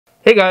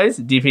Hey guys,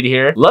 D-Piddy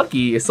here.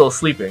 Lucky is still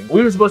sleeping.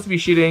 We were supposed to be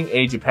shooting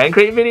a Japan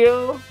Crate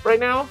video right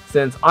now.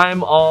 Since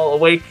I'm all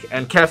awake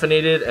and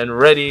caffeinated and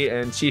ready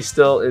and she's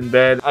still in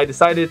bed, I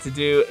decided to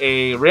do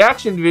a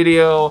reaction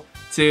video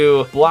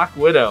to Black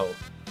Widow,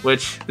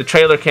 which the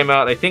trailer came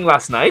out I think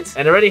last night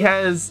and already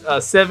has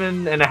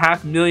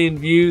 7.5 million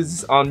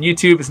views on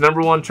YouTube. It's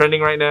 #1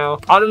 trending right now.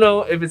 I don't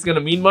know if it's gonna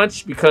mean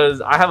much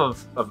because I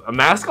have a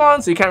mask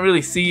on, so you can't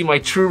really see my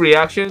true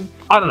reaction.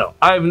 I don't know.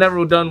 I've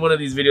never done one of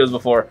these videos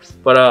before,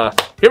 but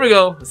here we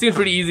go. It seems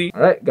pretty easy.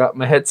 All right, got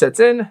my headsets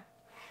in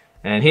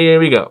and here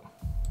we go.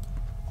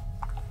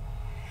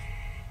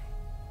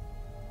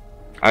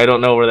 I don't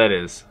know where that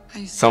is.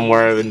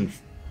 Somewhere in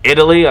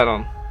Italy, I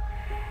don't.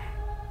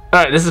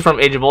 Alright, this is from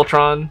Age of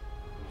Ultron.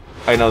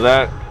 I know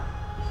that.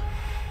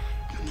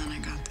 And then I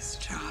got this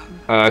job.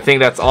 I think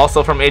that's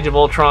also from Age of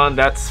Ultron.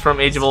 That's from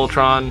Age of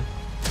Ultron.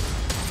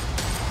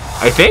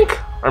 I think?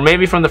 Or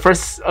maybe from the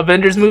first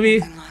Avengers movie?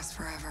 Nothing lasts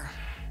forever.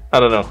 I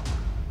don't know.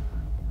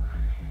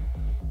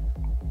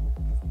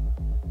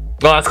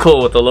 Oh, that's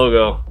cool with the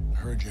logo. I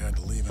heard you had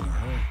to leave in a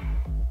hurry.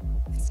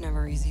 It's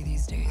never easy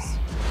these days.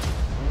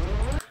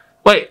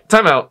 Wait,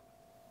 time out.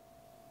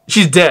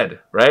 She's dead,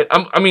 right?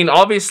 I mean,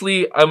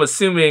 obviously, I'm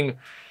assuming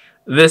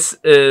this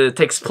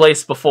takes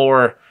place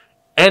before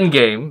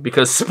Endgame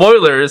because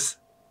spoilers,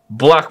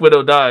 Black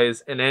Widow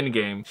dies in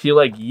Endgame. She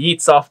like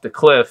yeets off the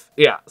cliff.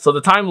 Yeah, so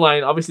the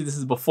timeline, obviously this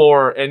is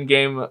before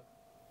Endgame.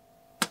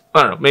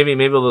 I don't know, maybe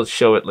we'll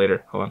show it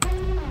later. Hold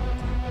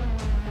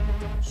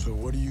on. So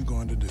what are you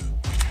going to do?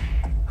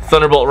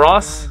 Thunderbolt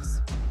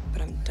Ross.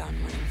 But I'm done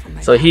running from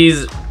my So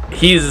he's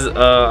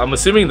I'm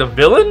assuming the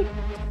villain?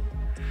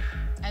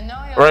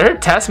 Or I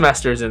heard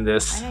Taskmaster's in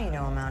this. I know you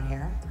know him out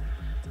here.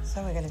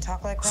 So we're gonna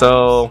talk like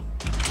So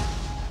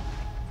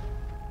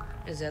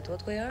Is that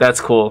what we are?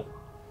 that's cool.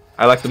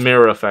 I like the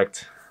mirror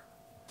effect.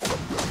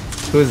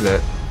 Who is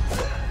that?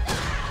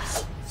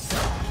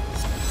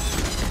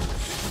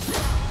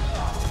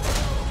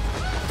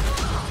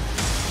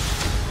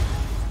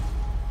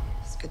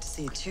 It's good to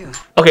see you too.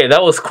 Okay,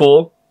 that was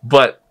cool,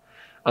 but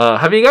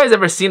have you guys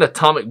ever seen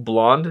Atomic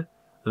Blonde?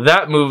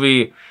 That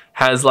movie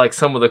has like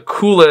some of the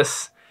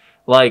coolest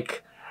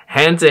like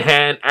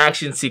hand-to-hand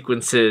action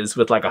sequences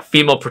with like a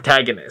female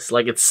protagonist.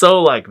 Like it's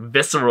so like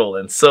visceral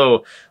and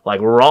so like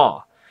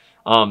raw.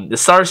 The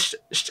stars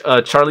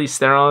Charlize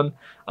Theron.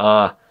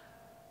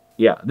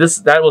 Yeah,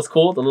 that was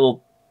cool. The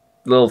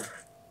little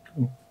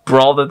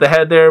brawl that they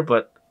had there,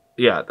 but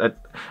yeah,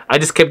 I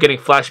just kept getting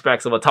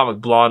flashbacks of Atomic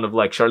Blonde of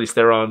like Charlize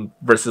Theron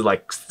versus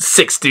like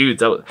 6 dudes.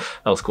 That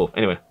was cool.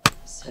 Anyway,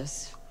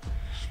 Sis,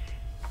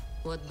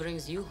 what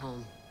brings you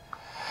home?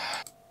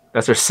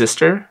 that's her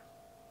sister.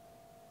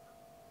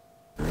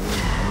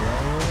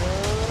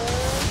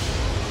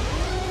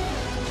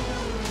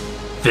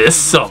 This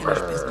summer.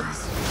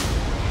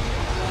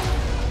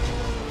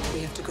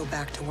 We have to go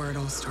back to where it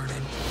all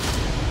started.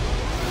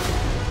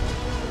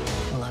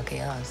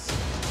 Lucky us.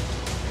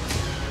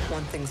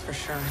 One thing's for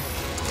sure.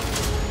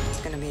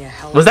 It's gonna be a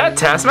hell of Was a that year.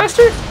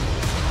 Taskmaster?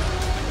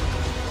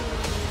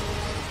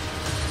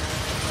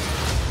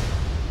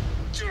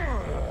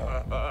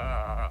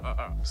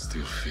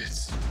 Still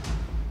fits.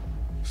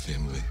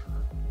 Family.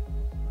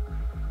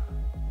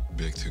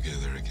 Back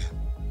together again.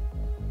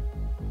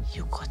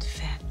 You got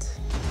fat.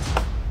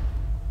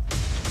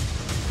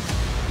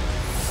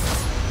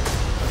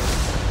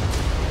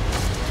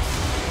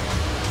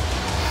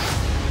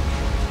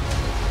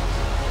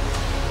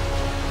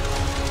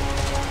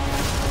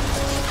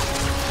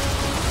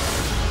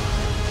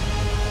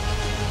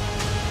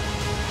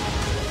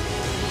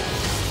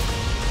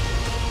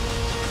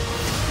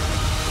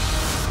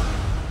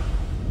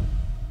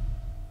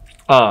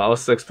 Oh, I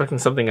was expecting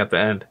something at the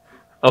end.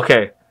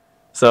 Okay,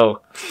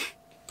 so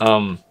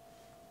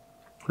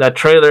that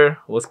trailer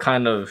was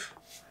kind of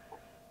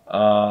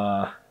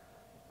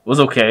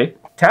was okay.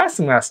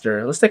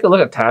 Taskmaster. Let's take a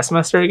look at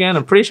Taskmaster again.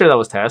 I'm pretty sure that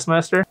was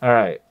Taskmaster. All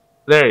right,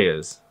 there he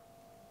is.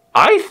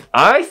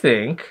 I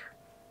think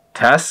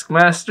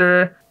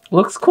Taskmaster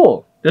looks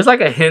cool. There's like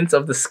a hint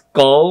of the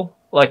skull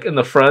like in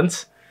the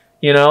front,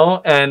 you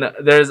know, and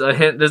there's a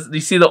hint.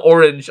 You see the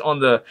orange on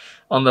the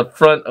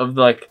front of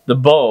like the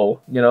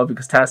bow, you know,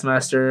 because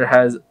Taskmaster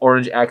has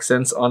orange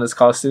accents on his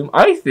costume.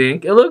 I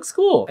think it looks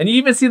cool, and you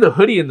even see the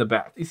hoodie in the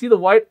back. You see the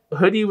white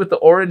hoodie with the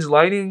orange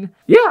lining.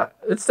 Yeah,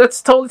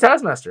 that's totally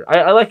Taskmaster.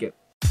 I like it.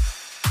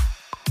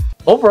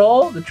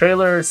 Overall, the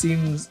trailer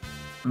seems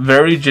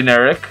very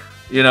generic.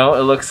 You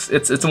know,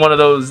 it's one of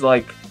those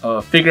like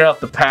figure out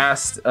the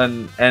past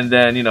and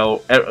then, you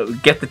know,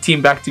 get the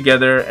team back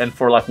together and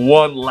for like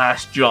one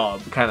last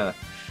job kind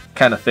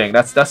of thing.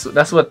 That's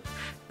what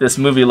this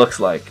movie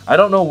looks like. I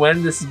don't know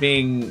when this is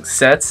being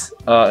set.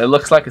 It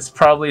looks like it's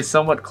probably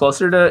somewhat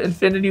closer to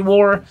Infinity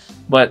War,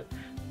 but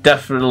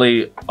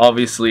definitely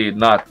obviously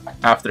not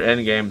after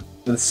Endgame.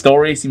 The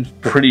story seems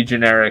pretty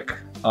generic.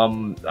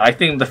 I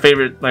think my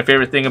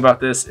favorite thing about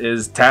this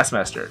is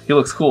Taskmaster. He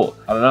looks cool.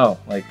 I don't know,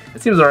 like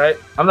it seems alright.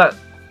 I'm not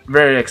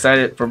very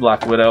excited for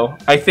Black Widow.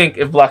 I think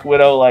if Black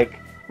Widow like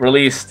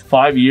released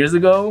 5 years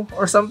ago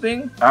or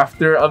something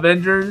after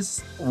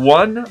Avengers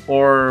 1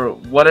 or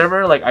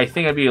whatever, like I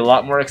think I'd be a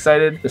lot more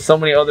excited. There's so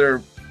many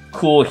other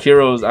cool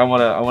heroes I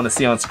wanna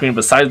see on screen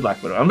besides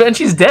Black Widow. And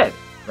she's dead,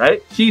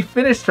 right? She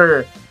finished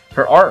her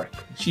arc.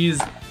 She's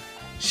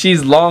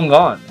long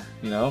gone,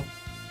 you know?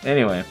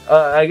 Anyway,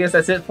 I guess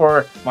that's it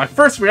for my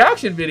first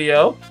reaction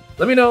video.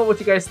 Let me know what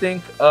you guys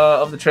think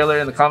of the trailer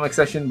in the comment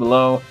section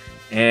below.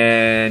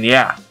 And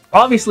yeah,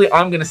 obviously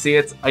I'm gonna see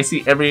it. I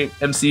see every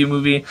MCU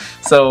movie,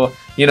 so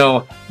you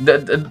know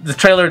the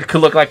trailer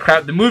could look like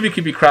crap. The movie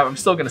could be crap. I'm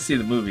still gonna see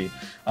the movie.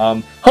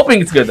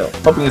 Hoping it's good though.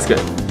 Hoping it's good.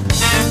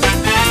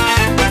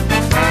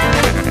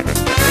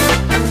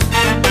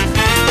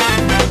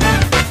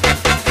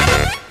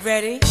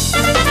 Ready?